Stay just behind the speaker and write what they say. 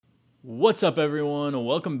What's up, everyone?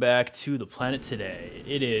 Welcome back to The Planet Today.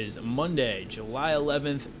 It is Monday, July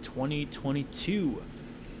 11th, 2022.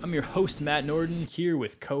 I'm your host, Matt Norden, here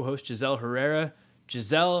with co-host Giselle Herrera.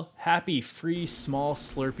 Giselle, happy free small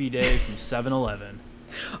Slurpee day from 7-Eleven.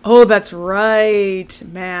 Oh, that's right,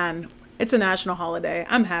 man. It's a national holiday.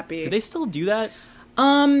 I'm happy. Do they still do that?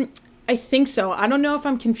 I think so. I don't know if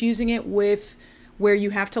I'm confusing it with where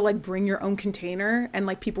you have to bring your own container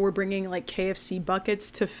and people were bringing KFC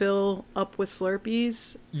buckets to fill up with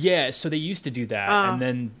Slurpees. Yeah, so they used to do that. And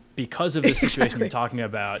then because of the situation Exactly. you're talking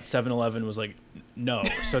about, 7-Eleven was like, no.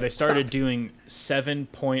 So they started doing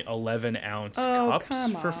 7.11 ounce cups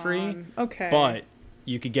come for free. on. Okay. But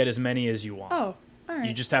you could get as many as you want. Oh, all right.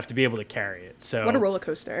 You just have to be able to carry it. So What a roller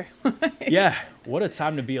coaster. yeah, what a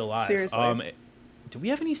time to be alive. Seriously. Do we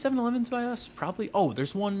have any 7-Elevens by us? Probably. Oh,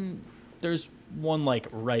 there's one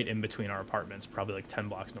right in between our apartments, probably 10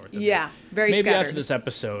 blocks north of Yeah, me. very Maybe scattered. after this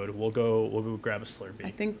episode, we'll go grab a Slurpee.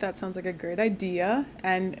 I think that sounds like a great idea.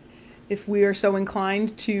 And if we are so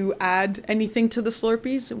inclined to add anything to the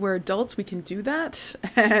Slurpees, we're adults, we can do that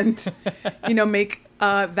and, make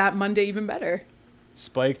that Monday even better.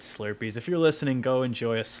 Spiked Slurpees. If you're listening, go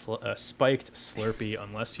enjoy a spiked Slurpee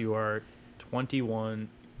unless you are 21,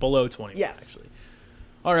 below 21, Yes. actually.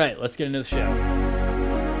 All right, let's get into the show.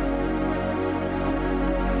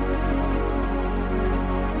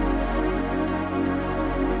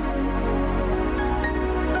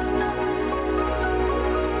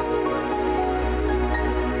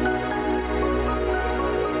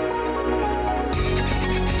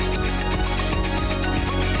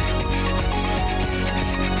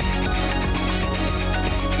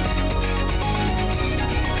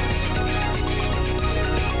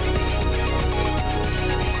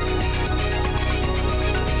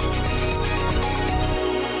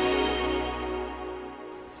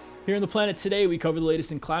 Here on The Planet Today, we cover the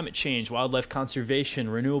latest in climate change, wildlife conservation,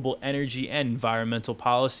 renewable energy, and environmental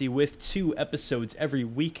policy with 2 episodes every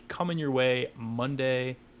week coming your way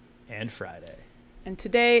Monday and Friday. And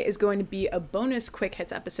today is going to be a bonus quick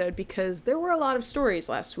hits episode because there were a lot of stories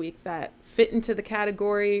last week that fit into the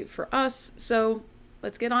category for us, so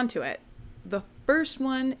let's get on to it. The first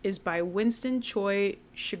one is by Winston Choi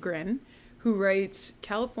Chagrin, who writes,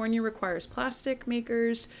 California requires plastic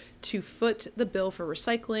makers to foot the bill for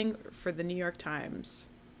recycling for the New York Times.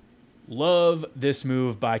 Love this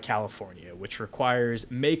move by California, which requires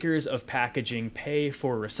makers of packaging pay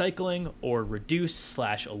for recycling or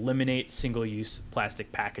reduce/eliminate single-use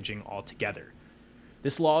plastic packaging altogether.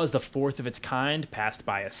 This law is the 4th of its kind passed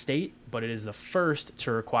by a state, but it is the first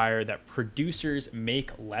to require that producers make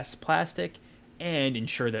less plastic and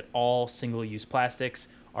ensure that all single-use plastics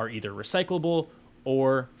are either recyclable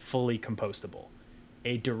or fully compostable.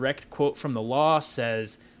 A direct quote from the law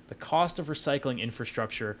says, the cost of recycling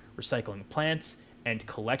infrastructure, recycling plants, and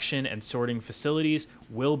collection and sorting facilities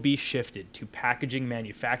will be shifted to packaging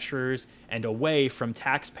manufacturers and away from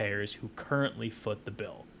taxpayers who currently foot the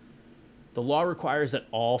bill. The law requires that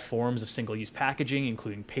all forms of single-use packaging,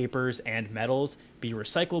 including papers and metals, be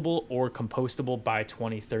recyclable or compostable by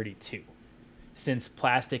 2032. Since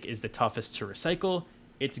plastic is the toughest to recycle,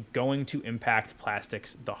 it's going to impact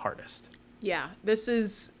plastics the hardest. Yeah,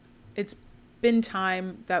 it's been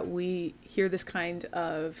time that we hear this kind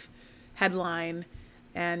of headline,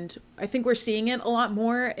 and I think we're seeing it a lot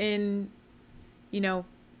more in,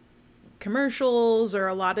 commercials, or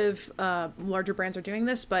a lot of larger brands are doing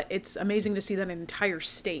this, but it's amazing to see that an entire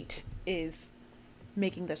state is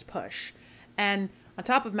making this push. And on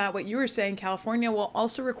top of, Matt, what you were saying, California will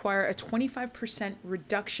also require a 25%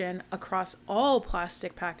 reduction across all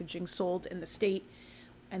plastic packaging sold in the state.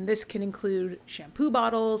 And this can include shampoo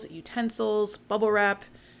bottles, utensils, bubble wrap,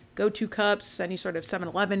 go-to cups, any sort of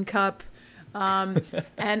 7-Eleven cup.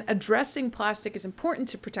 And addressing plastic is important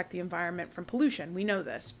to protect the environment from pollution. We know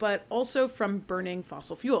this, but also from burning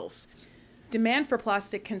fossil fuels. Demand for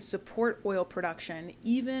plastic can support oil production,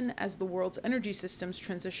 even as the world's energy systems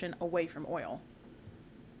transition away from oil.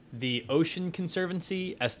 The Ocean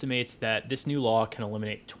Conservancy estimates that this new law can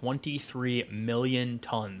eliminate 23 million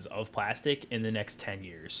tons of plastic in the next 10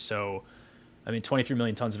 years. So, 23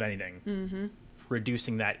 million tons of anything. Mm-hmm.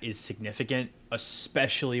 Reducing that is significant,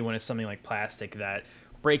 especially when it's something like plastic that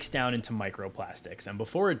breaks down into microplastics. And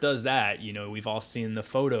before it does that, we've all seen the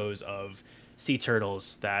photos of sea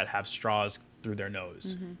turtles that have straws through their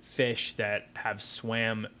nose, mm-hmm. fish that have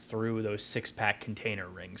swam through those 6-pack container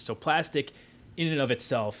rings. So plastic in and of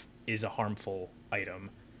itself is a harmful item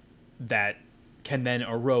that can then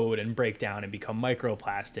erode and break down and become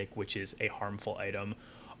microplastic, which is a harmful item.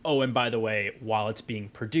 Oh, and by the way, while it's being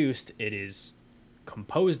produced, it is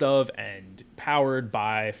composed of and powered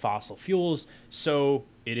by fossil fuels. So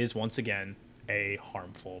it is, once again, a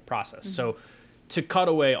harmful process. So to cut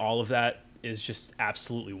away all of that is just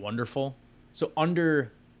absolutely wonderful. So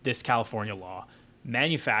under this California law,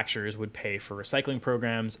 manufacturers would pay for recycling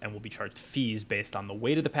programs and will be charged fees based on the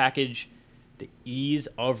weight of the package, the ease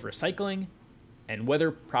of recycling, and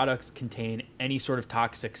whether products contain any sort of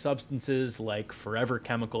toxic substances like forever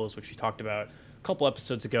chemicals, which we talked about a couple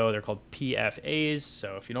episodes ago. They're called PFAs.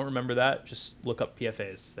 So if you don't remember that, just look up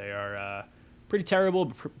PFAs. They are pretty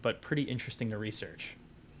terrible, but pretty interesting to research.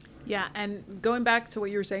 Yeah, and going back to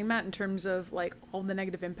what you were saying, Matt, in terms of like all the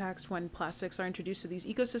negative impacts when plastics are introduced to these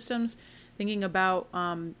ecosystems, thinking about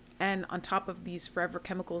and on top of these forever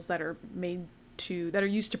chemicals that are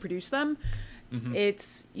used to produce them,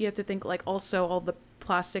 you have to think like also all the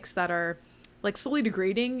plastics that are like slowly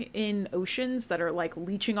degrading in oceans that are like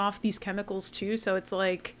leaching off these chemicals too. So it's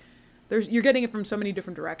like you're getting it from so many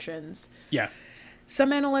different directions. Yeah.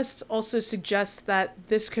 Some analysts also suggest that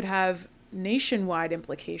this could have nationwide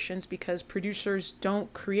implications because producers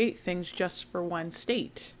don't create things just for one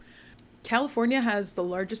state. California has the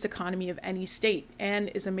largest economy of any state and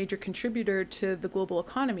is a major contributor to the global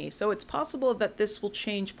economy, so it's possible that this will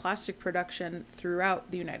change plastic production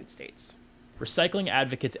throughout the United States. Recycling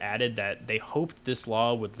advocates added that they hoped this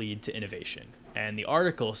law would lead to innovation, and the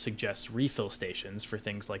article suggests refill stations for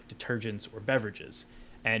things like detergents or beverages.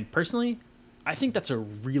 And personally, I think that's a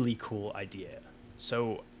really cool idea.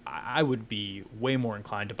 So I would be way more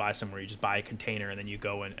inclined to buy somewhere you just buy a container and then you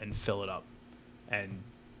go and fill it up. And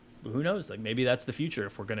who knows, like maybe that's the future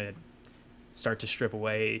if we're going to start to strip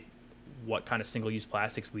away what kind of single-use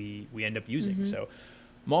plastics we end up using. So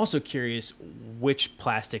I'm also curious which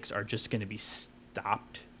plastics are just going to be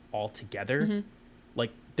stopped altogether.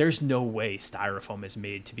 Like there's no way styrofoam is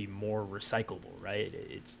made to be more recyclable, right?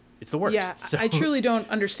 It's the worst. Yeah, so. I truly don't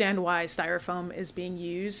understand why styrofoam is being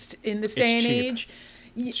used in this day and age.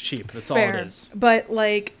 It's cheap. That's Fair. all it is. But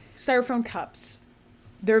like styrofoam cups,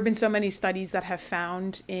 there have been so many studies that have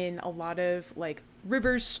found in a lot of like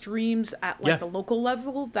rivers, streams at like the local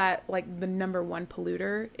level that like the number one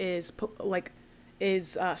polluter is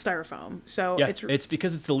styrofoam. So it's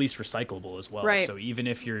because it's the least recyclable as well. Right. So even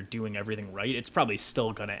if you're doing everything right, it's probably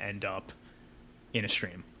still going to end up in a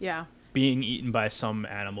stream. Yeah. Being eaten by some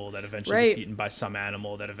animal that eventually gets eaten by some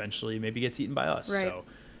animal that eventually maybe gets eaten by us. Right. So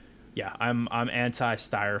yeah, I'm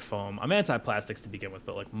anti-styrofoam. I'm anti-plastics to begin with,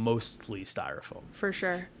 but like mostly styrofoam. For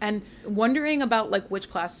sure. And wondering about like which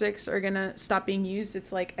plastics are going to stop being used,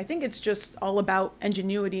 it's like I think it's just all about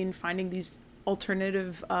ingenuity and finding these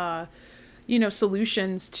alternative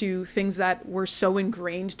solutions to things that we're so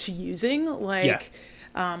ingrained to using, like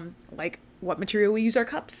what material we use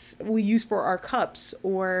for our cups,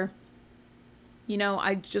 or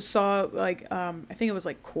I just saw like I think it was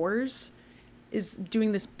like Coors is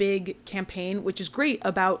doing this big campaign, which is great,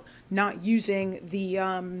 about not using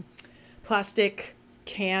the plastic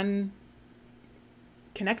can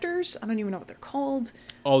connectors. I don't even know what they're called.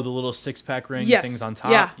 Oh, the little 6-pack ring things on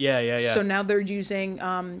top. Yeah. So now they're using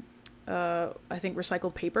I think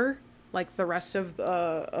recycled paper, like the rest of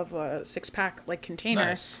a 6-pack like container.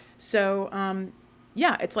 Nice. So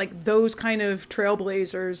it's like those kind of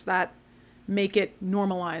trailblazers that make it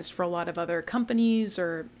normalized for a lot of other companies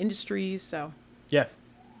or industries. So yeah.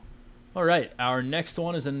 All right. Our next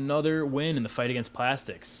one is another win in the fight against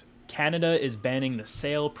plastics. Canada is banning the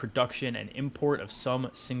sale, production, and import of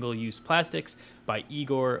some single-use plastics by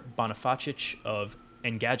Igor Bonifacic of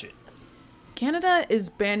Engadget. Canada is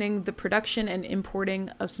banning the production and importing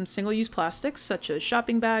of some single-use plastics, such as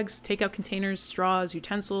shopping bags, takeout containers, straws,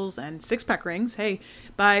 utensils, and 6-pack rings,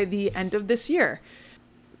 by the end of this year.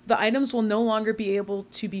 The items will no longer be able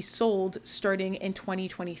to be sold starting in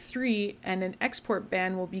 2023, and an export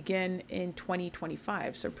ban will begin in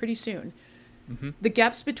 2025, so pretty soon. The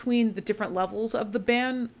gaps between the different levels of the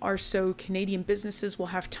ban are so Canadian businesses will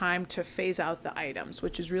have time to phase out the items,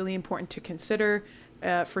 which is really important to consider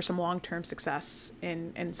for some long-term success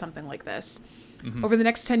in something like this. Over the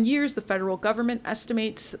next 10 years, the federal government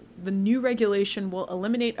estimates the new regulation will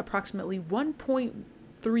eliminate approximately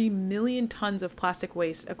 1.3 million tons of plastic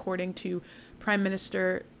waste, according to Prime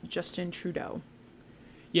Minister Justin Trudeau.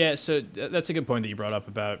 Yeah, so that's a good point that you brought up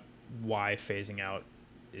about why phasing out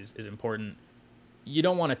is important. You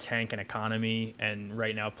don't want to tank an economy, and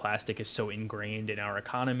right now plastic is so ingrained in our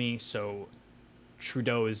economy, so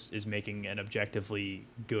Trudeau is making an objectively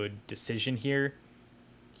good decision here.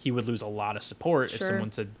 He would lose a lot of support if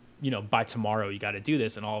someone said, by tomorrow you got to do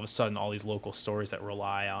this, and all of a sudden all these local stores that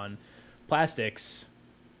rely on plastics,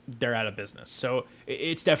 they're out of business. So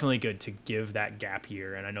it's definitely good to give that gap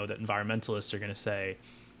year. And I know that environmentalists are going to say,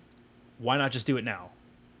 why not just do it now?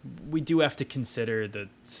 We do have to consider the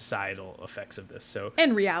societal effects of this. So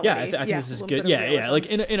and reality. Yeah, I think this is good. Yeah. Like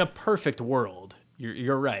in a perfect world,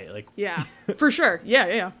 you're right. Like yeah, for sure.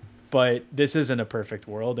 Yeah. But this isn't a perfect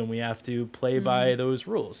world, and we have to play by those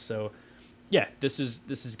rules. So yeah, this is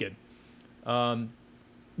good. 1.3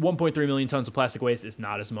 million tons of plastic waste is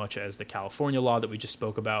not as much as the California law that we just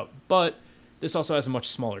spoke about, but this also has a much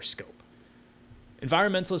smaller scope.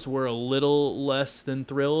 Environmentalists were a little less than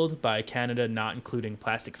thrilled by Canada not including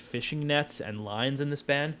plastic fishing nets and lines in this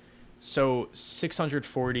ban. So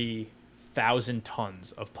 640,000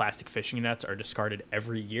 tons of plastic fishing nets are discarded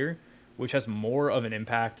every year, which has more of an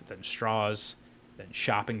impact than straws, than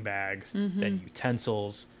shopping bags, than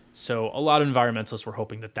utensils. So a lot of environmentalists were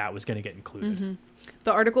hoping that was going to get included.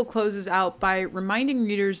 The article closes out by reminding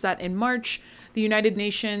readers that in March, the United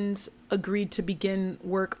Nations agreed to begin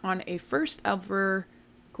work on a first ever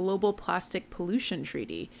global plastic pollution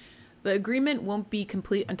treaty. The agreement won't be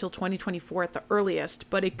complete until 2024 at the earliest,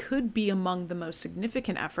 but it could be among the most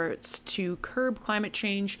significant efforts to curb climate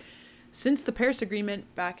change since the Paris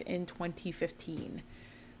Agreement back in 2015.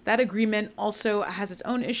 That agreement also has its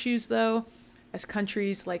own issues, though, as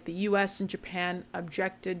countries like the US and Japan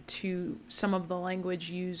objected to some of the language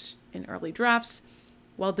used in early drafts,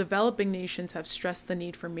 while developing nations have stressed the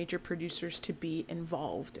need for major producers to be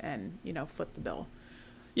involved and, foot the bill.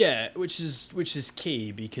 Yeah, which is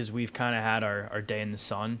key because we've kind of had our day in the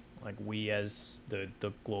sun. Like we as the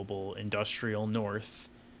global industrial north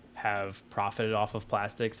have profited off of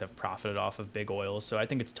plastics, have profited off of big oil. So I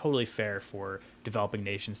think it's totally fair for developing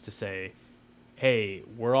nations to say, hey,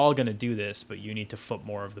 we're all going to do this, but you need to foot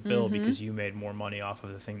more of the bill because you made more money off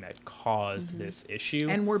of the thing that caused this issue.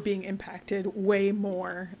 And we're being impacted way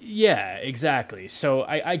more. Yeah, exactly. So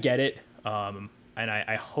I get it. And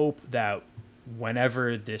I hope that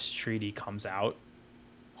whenever this treaty comes out,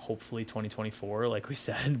 hopefully 2024, like we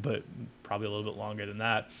said, but probably a little bit longer than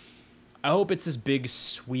that, I hope it's this big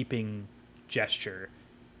sweeping gesture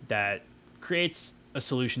that creates a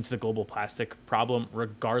solution to the global plastic problem,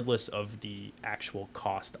 regardless of the actual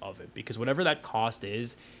cost of it. Because whatever that cost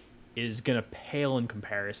is going to pale in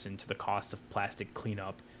comparison to the cost of plastic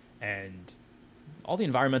cleanup and all the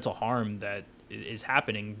environmental harm that is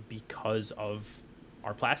happening because of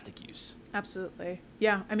our plastic use. Absolutely.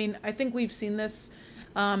 Yeah. I mean, I think we've seen this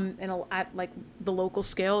at like the local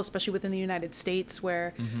scale, especially within the United States,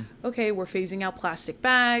 where, okay, we're phasing out plastic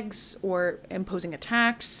bags or imposing a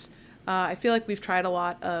tax. I feel like we've tried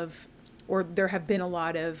there have been a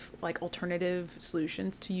lot of like alternative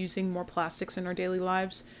solutions to using more plastics in our daily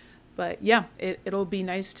lives. But yeah, it'll be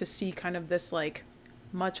nice to see kind of this like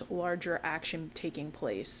much larger action taking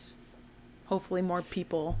place. Hopefully more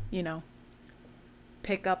people,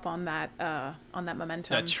 pick up on that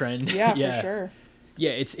momentum. That trend. Yeah, for sure.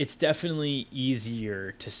 Yeah, it's definitely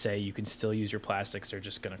easier to say you can still use your plastics, they're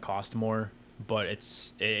just going to cost more. But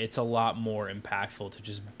it's a lot more impactful to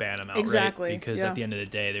just ban them outright. Exactly. Because at the end of the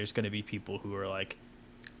day, there's going to be people who are like,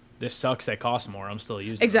 this sucks, they cost more, I'm still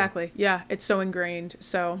using Exactly. them. Yeah, it's so ingrained.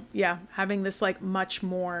 So yeah, having this like much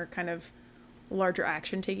more kind of larger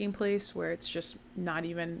action taking place where it's just not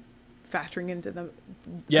even factoring into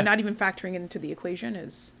the equation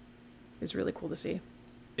is really cool to see.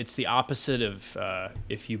 It's the opposite of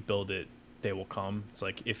if you build it, they will come. It's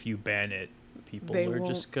like if you ban it, people are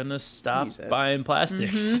just gonna stop buying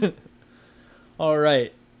plastics. All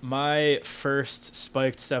right, my first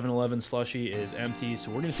spiked 7-Eleven slushie is empty,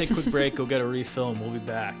 so we're gonna take a quick break, go get a refill, and we'll be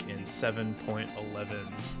back in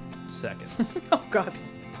 7.11 seconds. Oh God.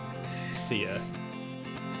 See ya.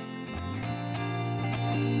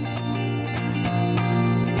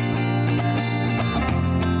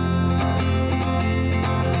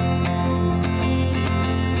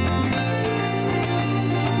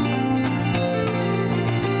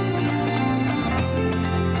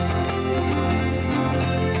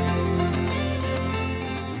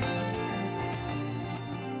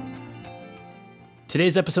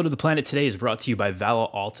 Today's episode of The Planet Today is brought to you by Valo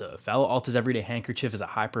Alta. Valo Alta's Everyday Handkerchief is a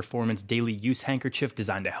high-performance, daily-use handkerchief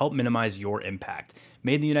designed to help minimize your impact.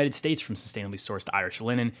 Made in the United States from sustainably sourced Irish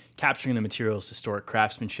linen, capturing the material's historic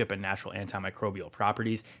craftsmanship and natural antimicrobial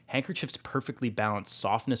properties, handkerchiefs perfectly balance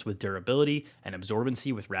softness with durability and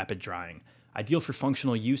absorbency with rapid drying. Ideal for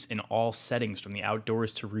functional use in all settings, from the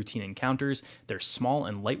outdoors to routine encounters, their small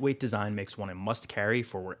and lightweight design makes one a must-carry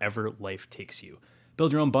for wherever life takes you.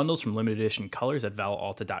 Build your own bundles from limited edition colors at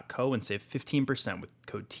valalta.co and save 15% with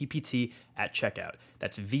code TPT at checkout.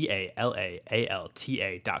 That's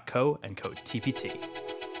VALAALTA.co and code TPT.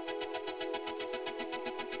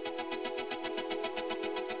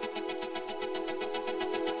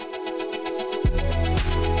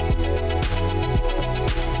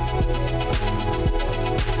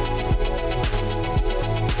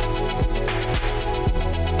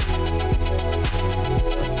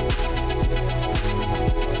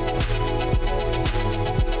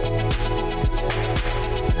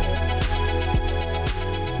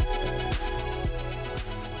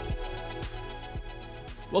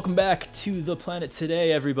 Welcome back to The Planet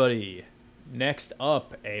Today, everybody. Next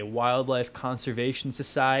up, a Wildlife Conservation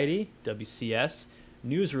Society, WCS,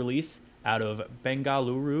 news release out of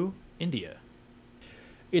Bengaluru, India.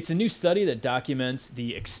 It's a new study that documents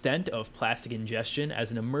the extent of plastic ingestion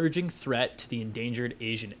as an emerging threat to the endangered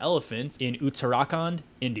Asian elephants in Uttarakhand,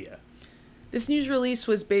 India. This news release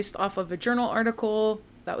was based off of a journal article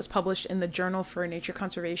that was published in the Journal for Nature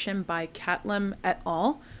Conservation by Catlem et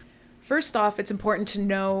al. First off, it's important to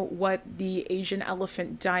know what the Asian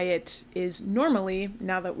elephant diet is normally,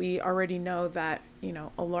 now that we already know that,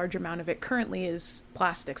 a large amount of it currently is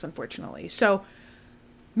plastics, unfortunately. So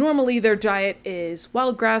normally their diet is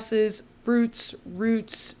wild grasses, fruits,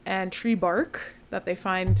 roots, and tree bark that they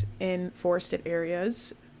find in forested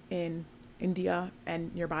areas in India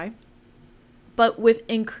and nearby. But with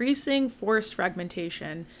increasing forest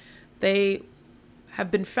fragmentation, they have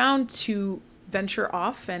been found to venture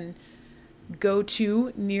off and go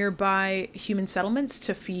to nearby human settlements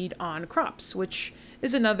to feed on crops, which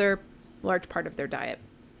is another large part of their diet,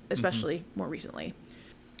 especially more recently.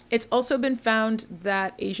 It's also been found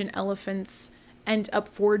that Asian elephants end up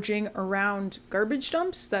foraging around garbage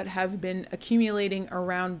dumps that have been accumulating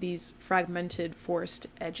around these fragmented forest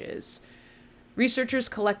edges. Researchers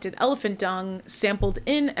collected elephant dung sampled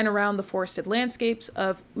in and around the forested landscapes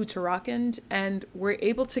of Uttarakhand and were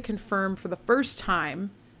able to confirm for the first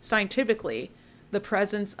time, scientifically, the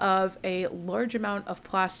presence of a large amount of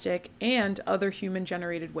plastic and other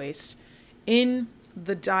human-generated waste in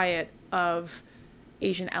the diet of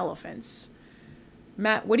Asian elephants.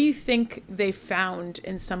 Matt, what do you think they found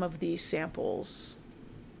in some of these samples?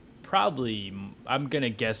 Probably, I'm going to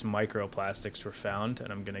guess microplastics were found,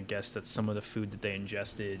 and I'm going to guess that some of the food that they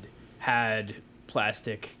ingested had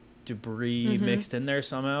plastic debris mixed in there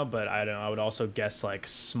somehow, but I don't know, I would also guess like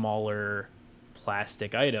smaller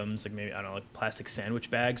plastic items, like maybe, I don't know, like plastic sandwich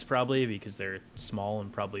bags probably, because they're small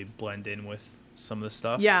and probably blend in with some of the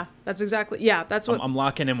stuff. Yeah, that's what I'm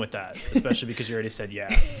locking in with that, especially because you already said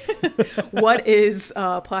yeah. What is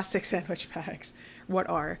plastic sandwich bags? What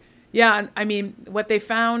are? Yeah, I mean, what they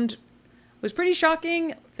found was pretty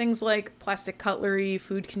shocking. Things like plastic cutlery,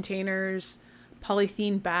 food containers,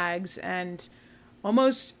 polythene bags, and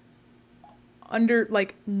almost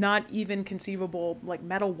not even conceivable,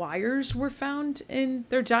 metal wires were found in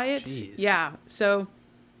their diet. Jeez. Yeah, so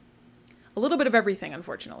a little bit of everything,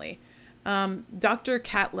 unfortunately. Dr.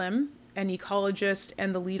 Catlem, an ecologist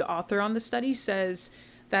and the lead author on the study, says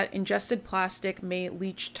that ingested plastic may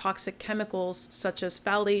leach toxic chemicals such as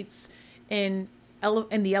phthalates in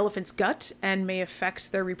the elephant's gut and may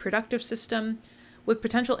affect their reproductive system, with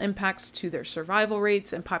potential impacts to their survival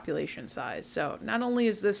rates and population size. So not only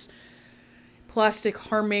is this plastic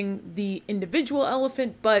harming the individual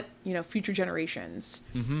elephant, but future generations.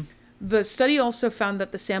 The study also found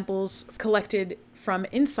that the samples collected from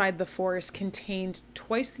inside the forest contained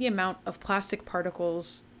twice the amount of plastic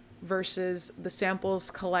particles versus the samples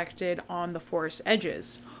collected on the forest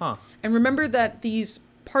edges. And remember that these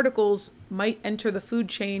particles might enter the food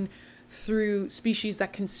chain through species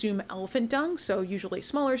that consume elephant dung, so usually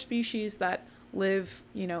smaller species that live,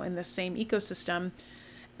 in the same ecosystem.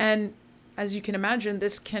 And as you can imagine,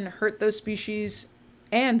 this can hurt those species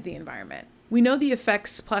and the environment. We know the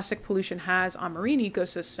effects plastic pollution has on marine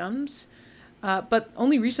ecosystems, but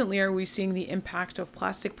only recently are we seeing the impact of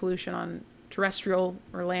plastic pollution on terrestrial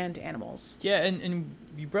or land animals. Yeah, and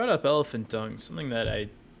you brought up elephant dung. Something that I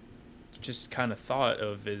just kind of thought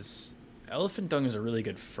of is elephant dung is a really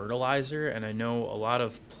good fertilizer, and I know a lot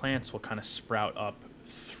of plants will kind of sprout up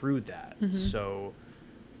through that. So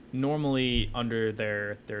normally under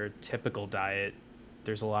their typical diet,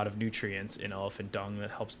 there's a lot of nutrients in elephant dung that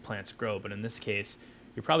helps plants grow. But in this case,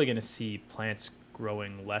 you're probably going to see plants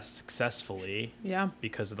growing less successfully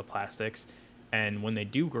because of the plastics. And when they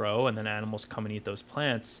do grow and then animals come and eat those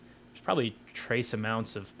plants, there's probably trace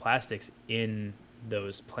amounts of plastics in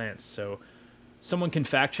those plants. So someone can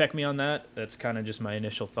fact check me on that. That's kind of just my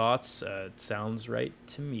initial thoughts. It sounds right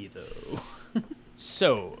to me, though.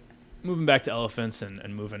 So moving back to elephants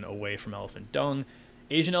and moving away from elephant dung,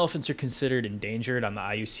 Asian elephants are considered endangered on the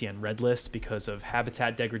IUCN Red List because of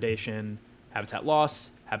habitat degradation, habitat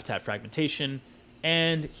loss, habitat fragmentation,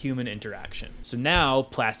 and human interaction. So now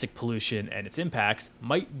plastic pollution and its impacts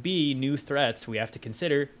might be new threats we have to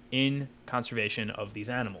consider in conservation of these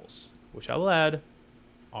animals, which I will add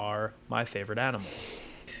are my favorite animals.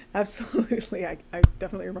 Absolutely. I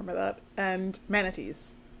definitely remember that. And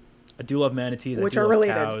manatees. I do love manatees. Which I do are love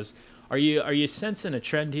related. Cows. Are you sensing a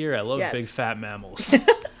trend here? I love Yes. big fat mammals.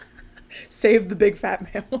 Save the big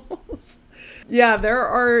fat mammals. Yeah, there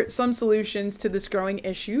are some solutions to this growing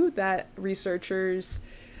issue that researchers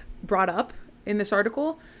brought up in this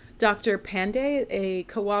article. Dr. Pandey, a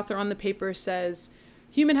co-author on the paper, says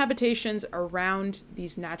human habitations around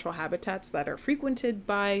these natural habitats that are frequented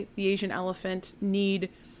by the Asian elephant need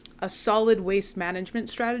a solid waste management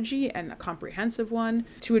strategy, and a comprehensive one,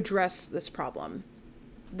 to address this problem.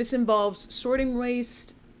 This involves sorting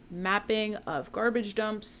waste, mapping of garbage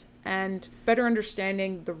dumps, and better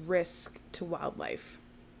understanding the risk to wildlife.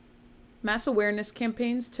 Mass awareness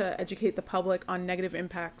campaigns to educate the public on negative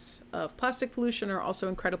impacts of plastic pollution are also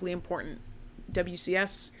incredibly important.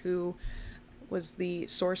 WCS, who was the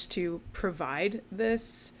source to provide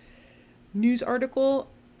this news article,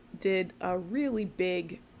 did a really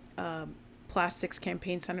big plastics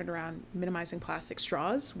campaign centered around minimizing plastic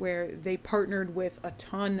straws, where they partnered with a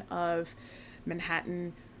ton of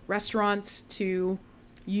Manhattan restaurants to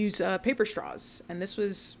use paper straws. And this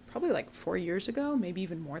was probably like 4 years ago, maybe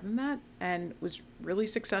even more than that, and was really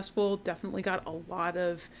successful. Definitely got a lot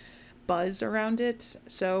of buzz around it.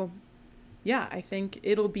 So yeah, I think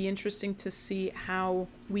it'll be interesting to see how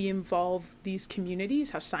we involve these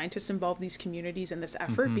communities, how scientists involve these communities in this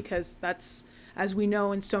effort, because that's, as we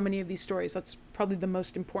know in so many of these stories, that's probably the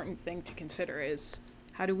most important thing to consider, is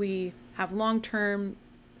how do we have long-term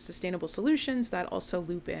sustainable solutions that also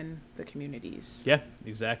loop in the communities. Yeah,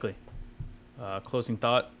 exactly. Closing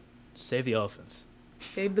thought, save the elephants.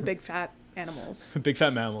 Save the big fat animals. Big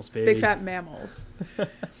fat mammals, baby. Big fat mammals.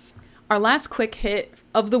 Our last quick hit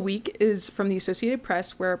of the week is from the Associated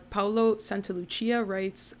Press, where Paolo Santalucia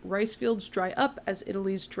writes, "Rice fields dry up as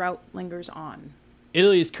Italy's drought lingers on."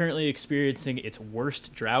 Italy is currently experiencing its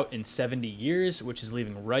worst drought in 70 years, which is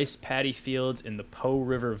leaving rice paddy fields in the Po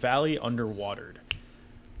River Valley underwatered.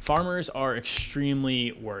 Farmers are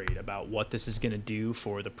extremely worried about what this is going to do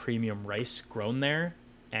for the premium rice grown there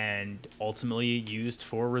and ultimately used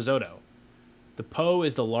for risotto. The Po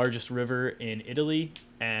is the largest river in Italy,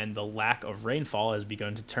 and the lack of rainfall has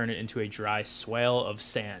begun to turn it into a dry swale of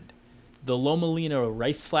sand. The Lomellino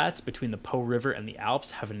rice flats between the Po River and the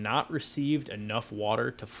Alps have not received enough water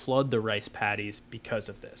to flood the rice paddies because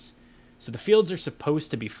of this. So the fields are supposed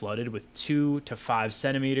to be flooded with 2 to 5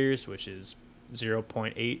 centimeters, which is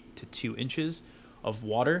 0.8 to 2 inches of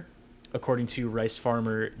water, according to rice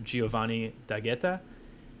farmer Giovanni Daghetta.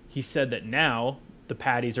 He said that now the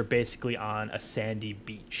paddies are basically on a sandy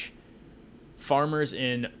beach. Farmers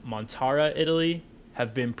in Montara, Italy,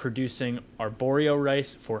 have been producing arborio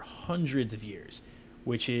rice for hundreds of years,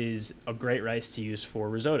 which is a great rice to use for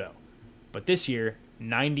risotto. But this year,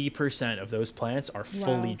 90% of those plants are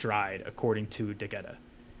fully dried, according to Daghetta.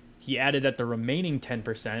 He added that the remaining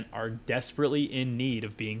 10% are desperately in need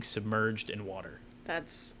of being submerged in water.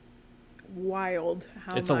 That's wild.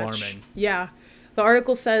 It's alarming. Yeah. The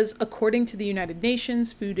article says, according to the United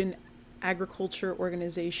Nations Food and Agriculture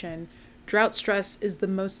Organization, drought stress is the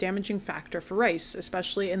most damaging factor for rice,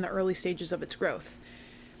 especially in the early stages of its growth.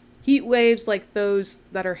 Heat waves like those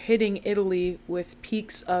that are hitting Italy with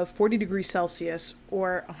peaks of 40 degrees Celsius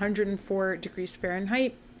or 104 degrees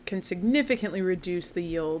Fahrenheit can significantly reduce the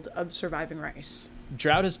yield of surviving rice.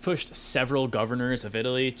 Drought has pushed several governors of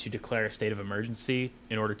Italy to declare a state of emergency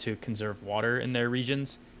in order to conserve water in their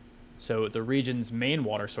regions. So the region's main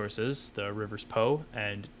water sources, the rivers Po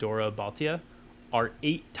and Dora Baltea, are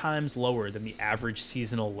 8 times lower than the average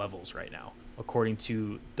seasonal levels right now, according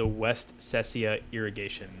to the West Sesia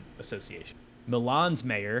Irrigation Association. Milan's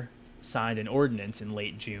mayor signed an ordinance in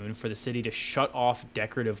late June for the city to shut off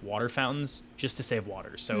decorative water fountains just to save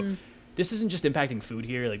water. So this isn't just impacting food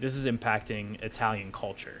here, like this is impacting Italian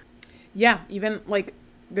culture. Yeah, even like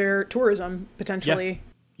their tourism potentially. Yeah.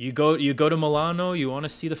 You go to Milano, you want to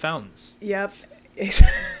see the fountains. Yep.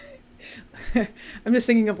 I'm just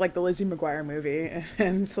thinking of like the Lizzie McGuire movie,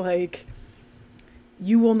 and it's like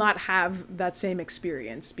you will not have that same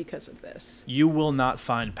experience because of this. You will not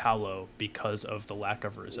find Paolo because of the lack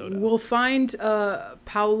of risotto. We'll find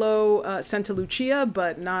Paolo Santalucia,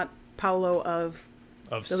 but not Paolo of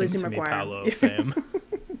the Lizzie McGuire. Paolo fame.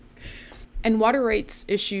 And water rights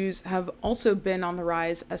issues have also been on the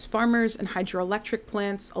rise as farmers and hydroelectric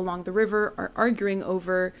plants along the river are arguing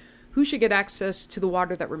over who should get access to the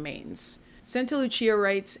water that remains. Santalucia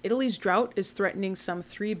writes, Italy's drought is threatening some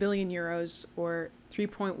 3 billion euros or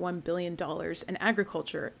 $3.1 billion in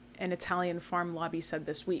agriculture, an Italian farm lobby said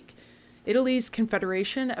this week. Italy's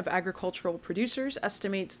Confederation of Agricultural Producers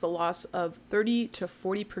estimates the loss of 30 to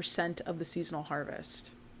 40% of the seasonal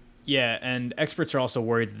harvest. Yeah, and experts are also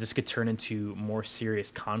worried that this could turn into more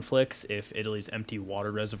serious conflicts if Italy's empty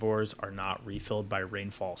water reservoirs are not refilled by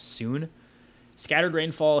rainfall soon. Scattered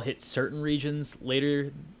rainfall hit certain regions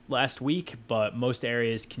later last week, but most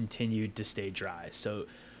areas continued to stay dry. So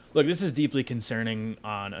Look, this is deeply concerning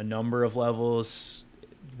on a number of levels.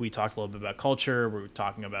 We talked a little bit about culture. We're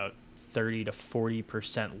talking about 30 to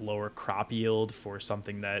 40% lower crop yield for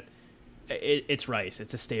something that it's rice.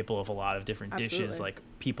 It's a staple of a lot of different dishes. Like,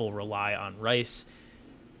 people rely on rice.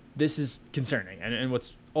 This is concerning. And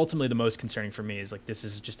what's ultimately the most concerning for me is, like, this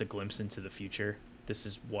is just a glimpse into the future. This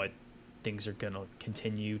is what things are going to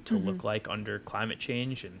continue to look like under climate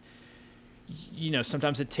change. And, you know,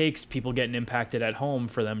 sometimes it takes people getting impacted at home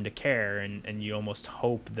for them to care. And you almost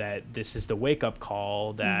hope that this is the wake-up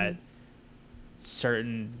call that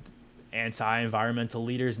certain anti-environmental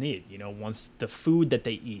leaders need. You know, once the food that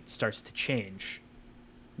they eat starts to change,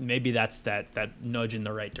 maybe that's that nudge in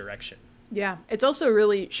the right direction. Yeah. It's also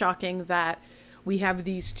really shocking that we have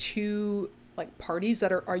these two like parties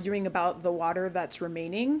that are arguing about the water that's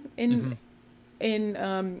remaining in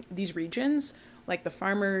these regions, like the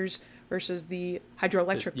farmers versus the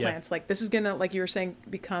hydroelectric plants. Like, this is gonna, like you were saying,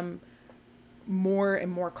 become more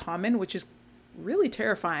and more common, which is really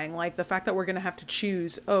terrifying. Like, the fact that we're gonna have to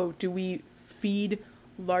choose, do we feed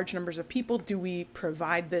large numbers of people? Do we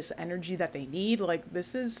provide this energy that they need? Like,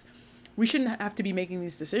 we shouldn't have to be making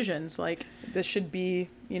these decisions. Like, this should be,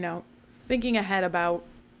 you know, thinking ahead about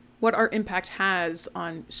what our impact has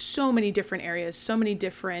on so many different areas, so many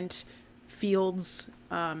different fields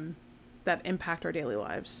that impact our daily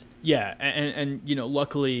lives. Yeah, and you know,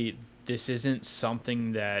 luckily, this isn't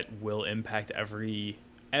something that will impact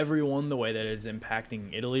everyone the way that it's impacting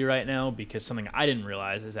Italy right now, because something I didn't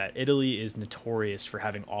realize is that Italy is notorious for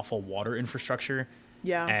having awful water infrastructure.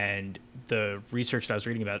 Yeah. And the research that I was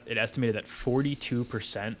reading about, it estimated that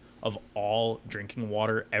 42% of all drinking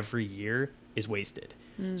water every year is wasted.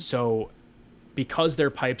 So because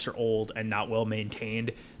their pipes are old and not well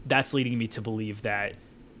maintained, that's leading me to believe that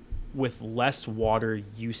with less water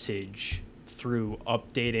usage through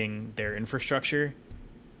updating their infrastructure,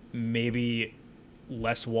 maybe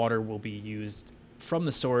less water will be used from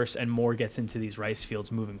the source and more gets into these rice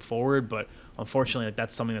fields moving forward. But unfortunately,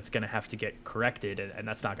 that's something that's going to have to get corrected, and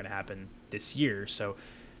that's not going to happen this year. So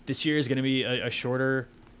this year is going to be a shorter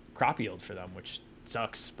crop yield for them, which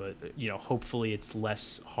sucks. But, you know, hopefully it's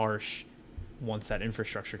less harsh once that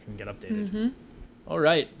infrastructure can get updated. All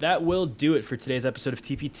right, that will do it for today's episode of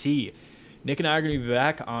TPT. Nick and I are going to be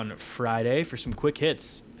back on Friday for some quick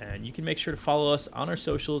hits, and you can make sure to follow us on our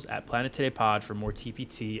socials at Planet Today Pod for more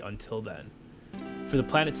TPT until then. For the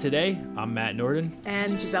Planet Today, I'm Matt Norden.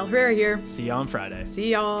 And Giselle Herrera here. See you on Friday.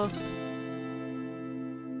 See y'all.